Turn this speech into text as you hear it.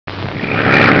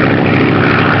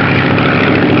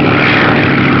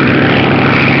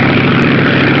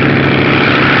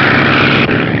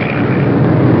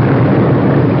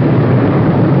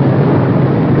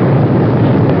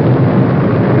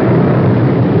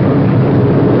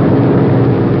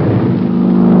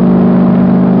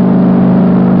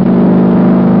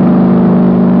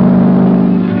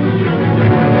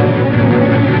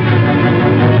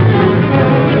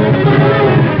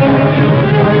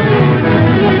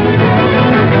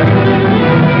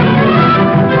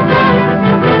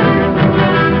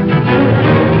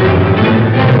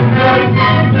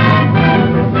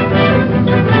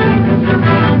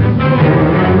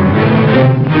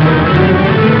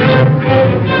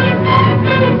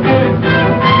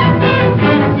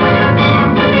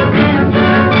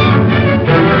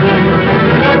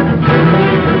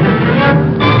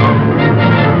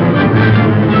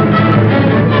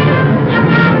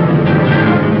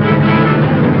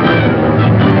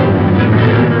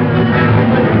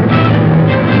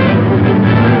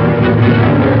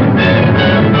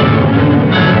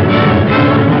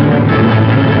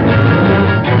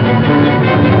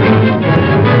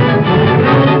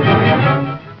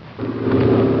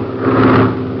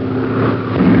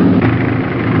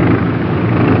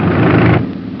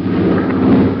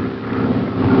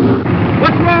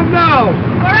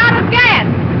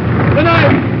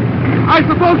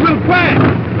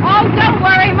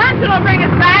Munson will bring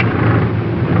us back.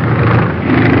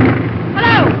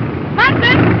 Hello?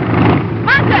 Munson?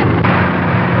 Munson!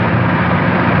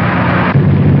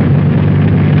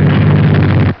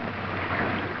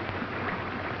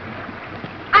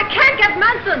 I can't get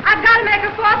Munson. I've got to make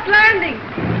a false landing.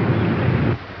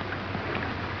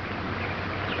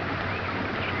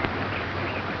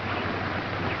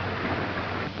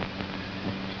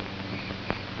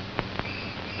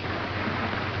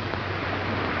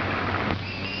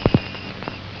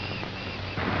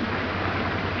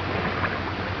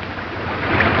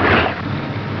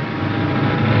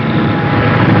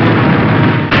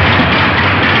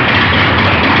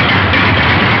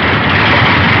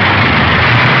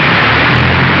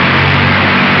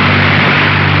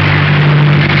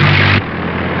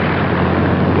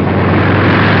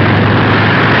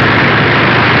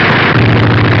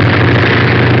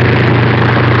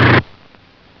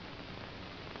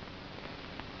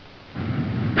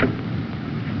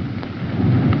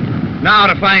 Now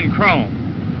to find Crome.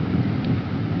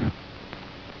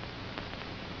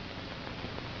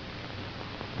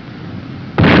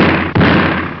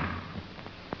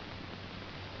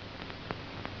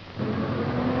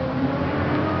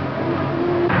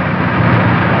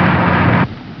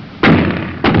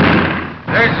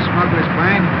 There's the smuggler's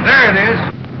plane. There it is.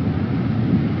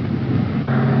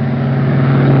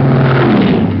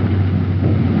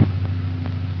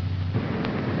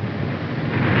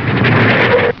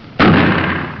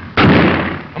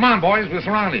 Come on, boys, we're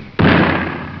surrounded.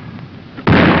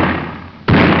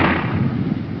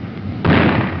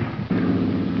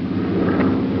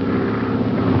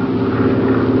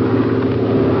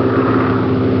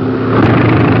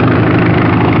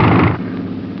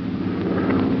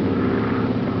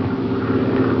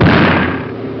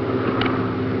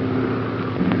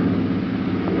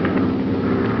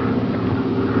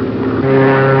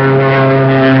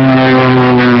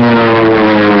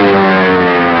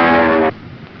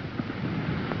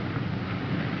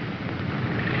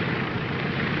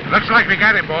 Looks like we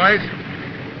got him, boys.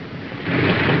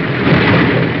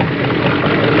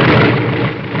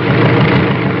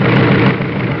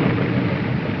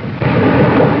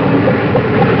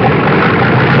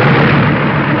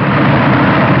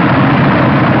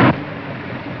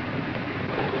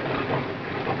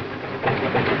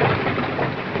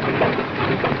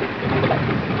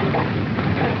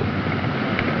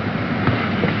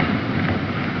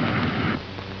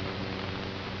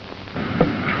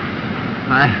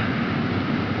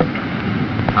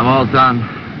 I'm all done.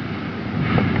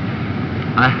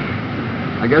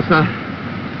 I guess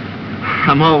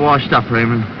I'm all washed up,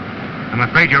 Raymond. I'm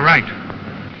afraid you're right.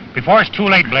 Before it's too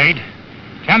late, Blade,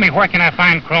 tell me where can I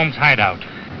find Chrome's hideout?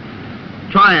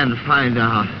 Try and find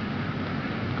out.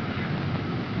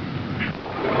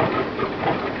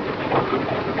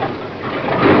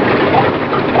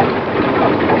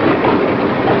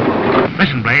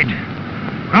 Listen, Blade.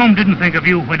 Crome didn't think of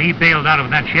you when he bailed out of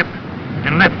that ship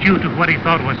and left you to what he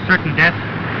thought was certain death.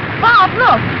 Bob,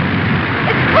 look!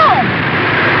 It's Crome!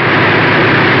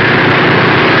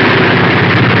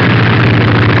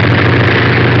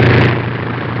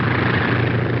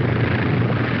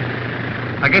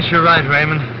 I guess you're right,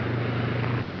 Raymond.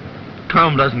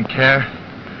 Crome doesn't care.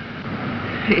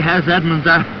 He has Edmunds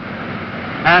at...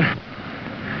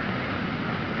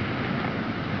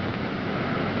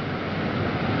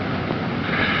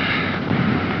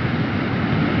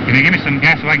 Can you give me some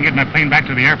gas so I can get my plane back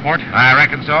to the airport? I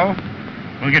reckon so.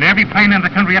 We'll get every plane in the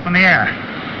country up in the air.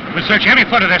 We'll search every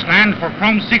foot of this land for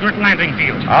Chrome's secret landing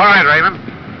field. All right, Raymond.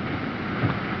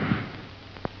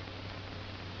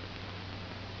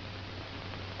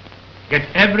 Get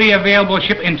every available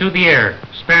ship into the air.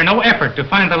 Spare no effort to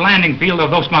find the landing field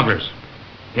of those smugglers.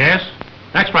 Yes,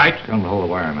 that's right. Tell them to hold the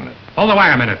wire a minute. Hold the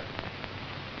wire a minute.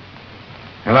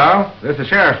 Hello? This is the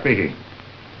sheriff speaking.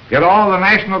 Get all the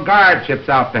National Guard ships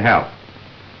out to help.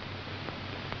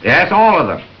 Yes, all of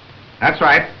them. That's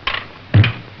right.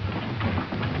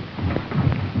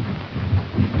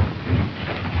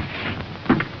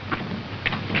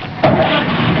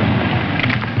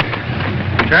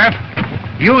 Sheriff,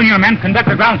 you and your men conduct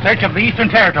a ground search of the Eastern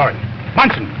Territory.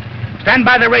 Munson, stand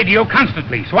by the radio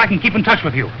constantly so I can keep in touch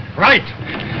with you. Right.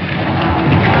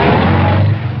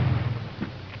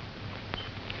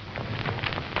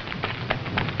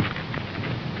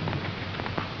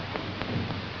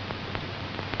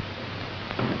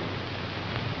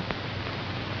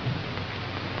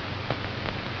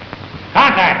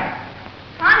 Contact!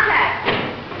 Contact!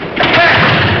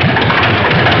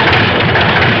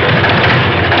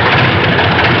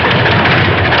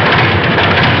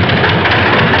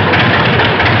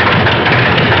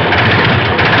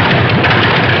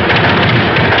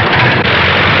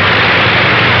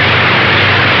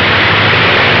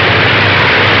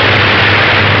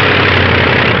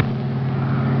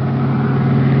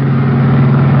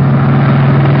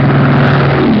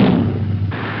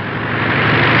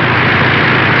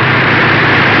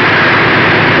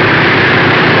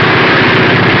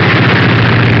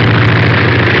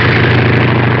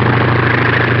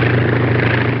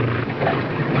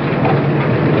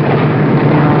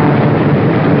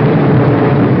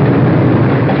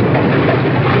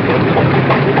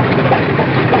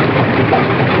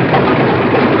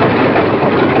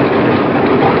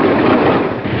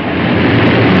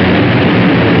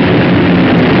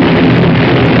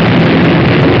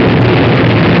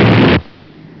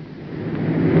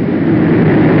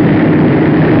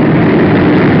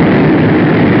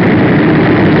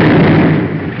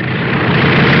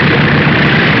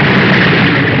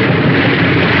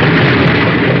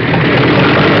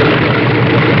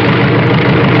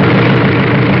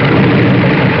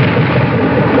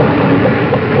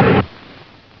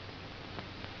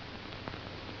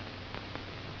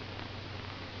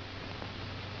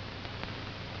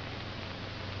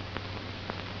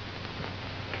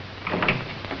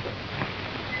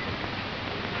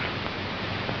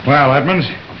 Well, Edmunds,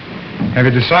 have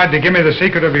you decided to give me the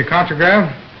secret of your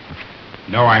contragrav?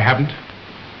 No, I haven't.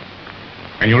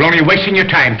 And you're only wasting your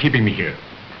time keeping me here.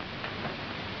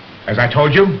 As I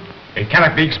told you, it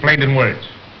cannot be explained in words.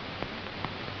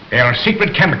 There are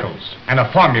secret chemicals and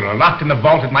a formula locked in the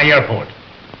vault at my airport.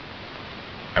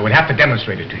 I would have to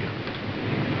demonstrate it to you.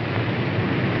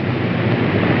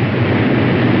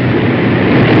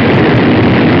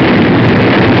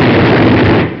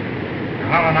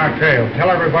 Out on our trail. Tell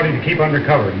everybody to keep under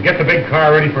cover and get the big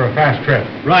car ready for a fast trip.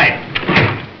 Right.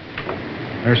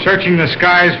 They're searching the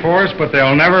skies for us, but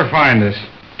they'll never find us.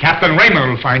 Captain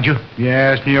Raymond will find you.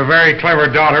 Yes, and your very clever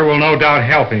daughter will no doubt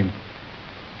help him.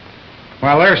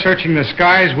 While they're searching the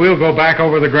skies, we'll go back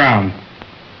over the ground.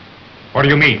 What do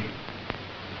you mean?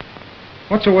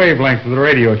 What's the wavelength of the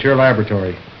radio at your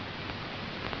laboratory?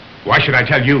 Why should I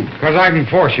tell you? Because I can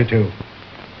force you to.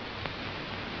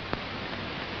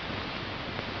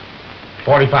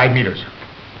 45 meters.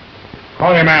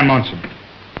 Call your man, Munson.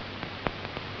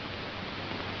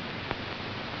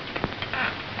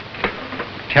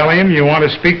 Tell him you want to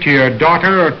speak to your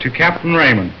daughter or to Captain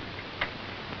Raymond.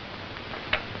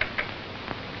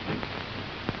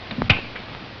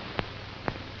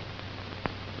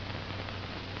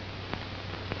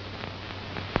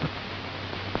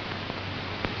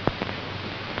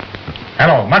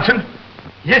 Hello, Munson?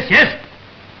 Yes, yes.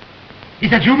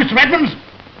 Is that you, Mr. Edmunds?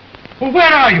 Well,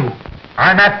 where are you?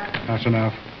 I'm at... That's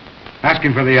enough. Ask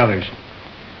him for the others.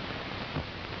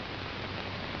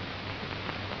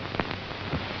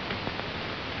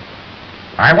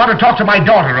 I want to talk to my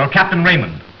daughter or Captain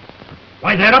Raymond.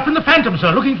 Why, they're up in the Phantom,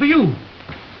 sir, looking for you.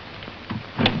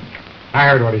 I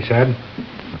heard what he said.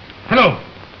 Hello.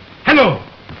 Hello.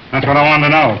 That's what I wanted to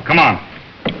know. Come on.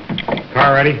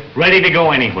 Car ready? Ready to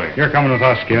go anywhere. You're coming with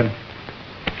us, kid.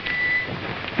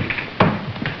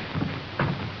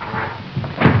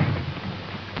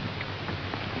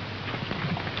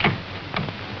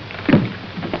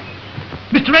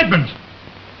 Mr. Edmunds!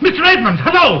 Mr. Edmunds,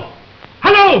 hello!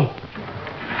 Hello!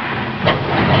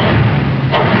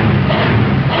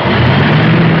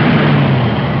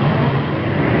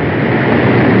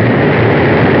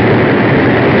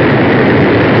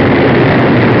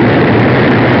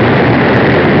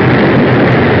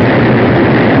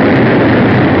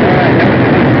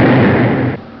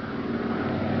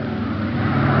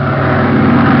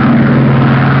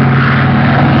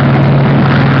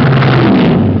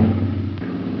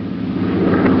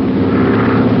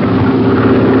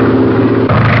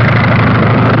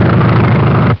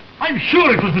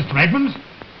 Edmunds,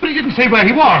 but he didn't say where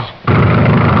he was.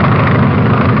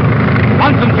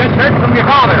 Munson just heard from your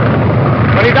father,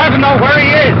 but he doesn't know where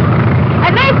he is.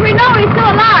 At least we know he's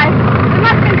still alive. We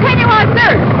must continue our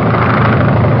search.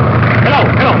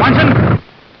 Hello, Munson.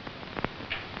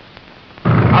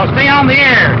 I'll stay on the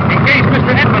air in case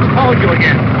Mr. Edmunds calls you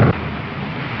again.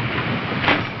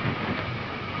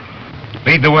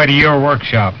 Lead the way to your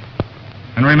workshop.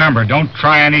 And remember, don't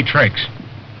try any tricks.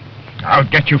 I'll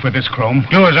get you for this, Crome.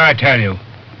 Do as I tell you.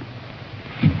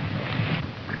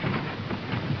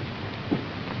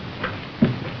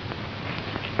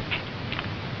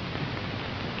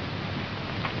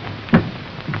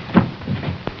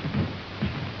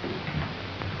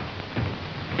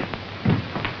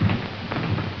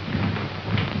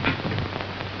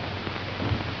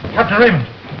 Captain Raymond!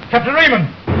 Captain Raymond!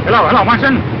 Hello,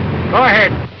 Munson. Go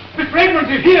ahead. Mr. Edmunds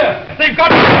is here! They've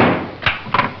got him!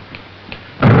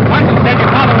 Munson said your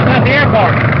father was at the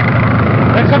airport.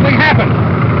 Then something happened.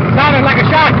 It sounded like a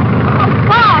shot. Oh,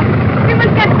 Bob! We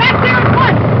must get back there at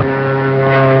once!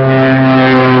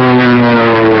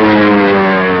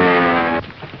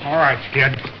 All right,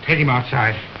 Skid. Take him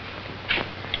outside.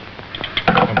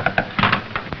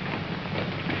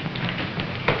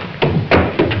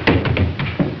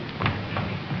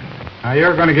 Now,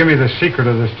 you're going to give me the secret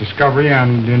of this discovery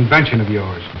and invention of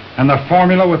yours, and the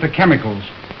formula with the chemicals,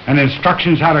 and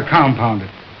instructions how to compound it.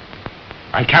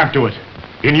 I can't do it.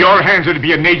 In your hands, it'd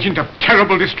be an agent of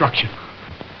terrible destruction.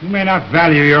 You may not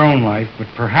value your own life, but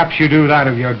perhaps you do that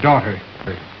of your daughter.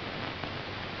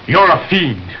 You're a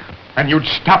fiend, and you'd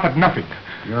stop at nothing.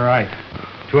 You're right.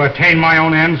 To attain my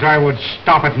own ends, I would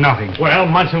stop at nothing. Well,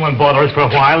 Munson won't bother us for a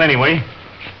while anyway.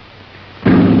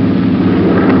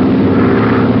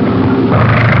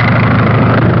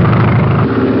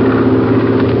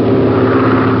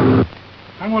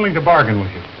 I'm willing to bargain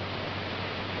with you.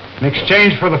 In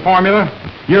exchange for the formula,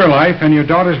 your life and your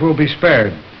daughter's will be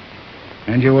spared.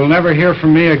 And you will never hear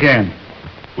from me again.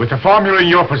 With the formula in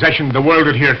your possession, the world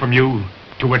would hear from you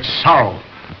to its sorrow.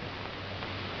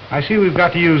 I see we've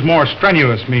got to use more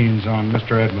strenuous means on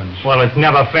Mr. Edmunds. Well, it's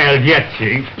never failed yet,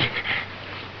 Chief.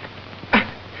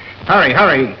 Hurry,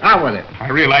 hurry. Out with it. I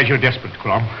realize you're desperate,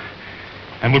 Crome,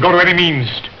 and will go to any means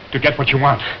to get what you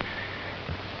want.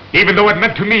 Even though it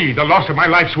meant to me the loss of my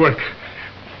life's work.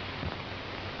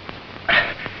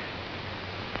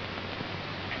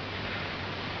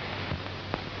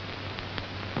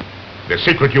 The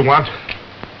secret you want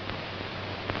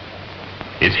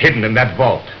is hidden in that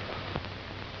vault.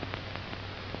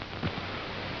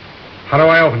 How do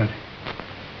I open it?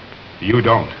 You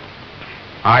don't.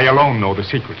 I alone know the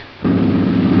secret.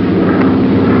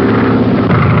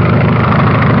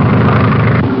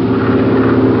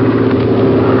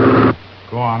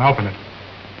 Go on, open it.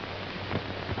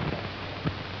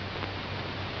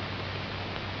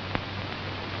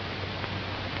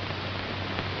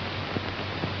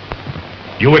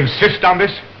 You insist on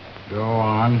this? Go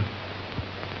on.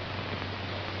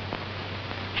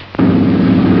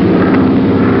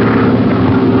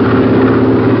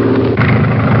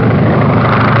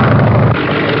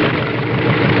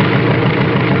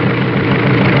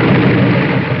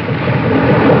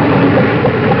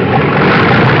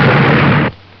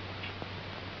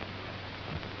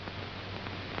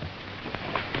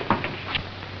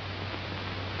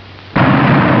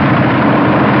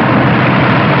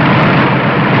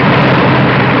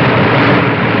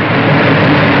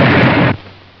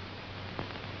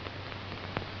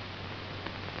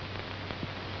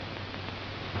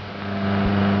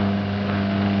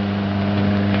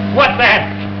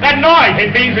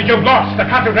 It means that you've lost. The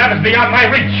contragrav is beyond my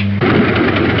reach.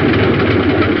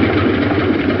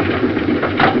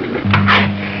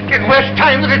 In less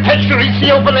time than it takes to reach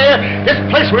the open air, this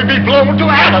place will be blown to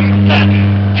atoms.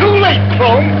 Too late,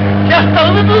 Crome. Just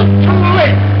a little too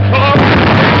late, Crome.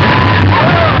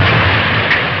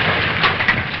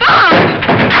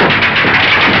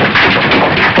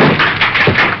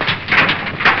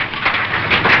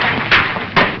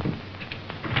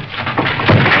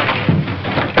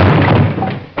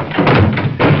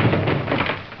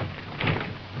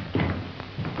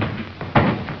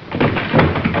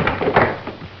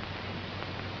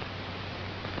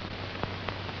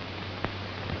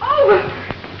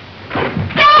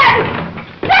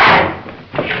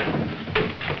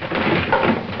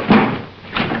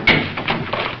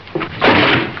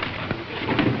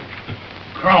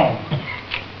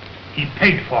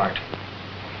 Paid for it.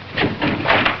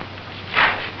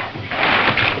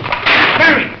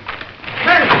 Dad!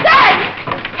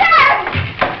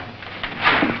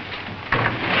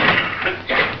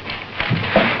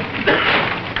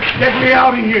 Get me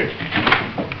out of here.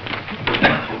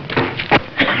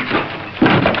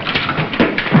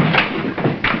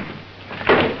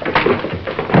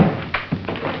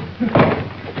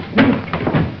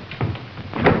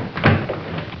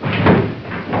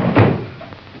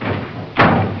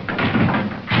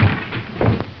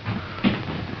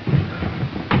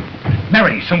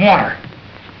 Some water.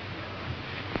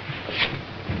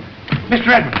 Mr.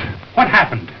 Edmunds, what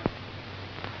happened?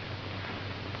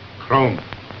 Crome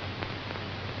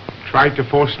tried to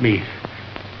force me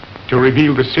to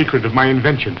reveal the secret of my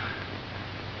invention.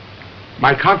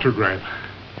 My contragrav.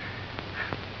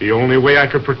 The only way I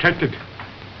could protect it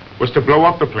was to blow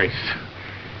up the place.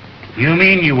 You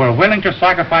mean you were willing to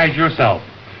sacrifice yourself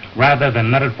rather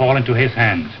than let it fall into his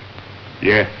hands?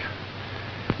 Yes.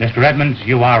 Mr. Edmunds,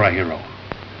 you are a hero.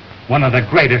 One of the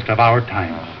greatest of our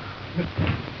times.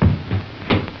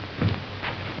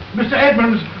 Mr.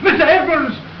 Edmunds! Mr.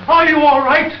 Edmunds! Are you all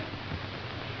right?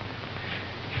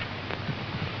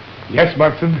 Yes,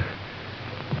 Munson.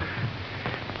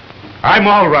 I'm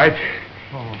all right.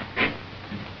 Oh.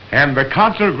 And the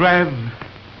contragrav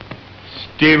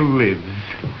still lives.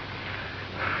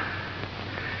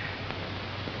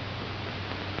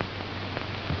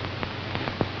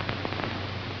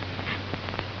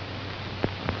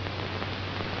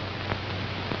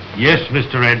 Yes,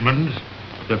 Mr. Edmunds,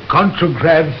 the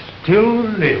contragrav still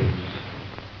lives.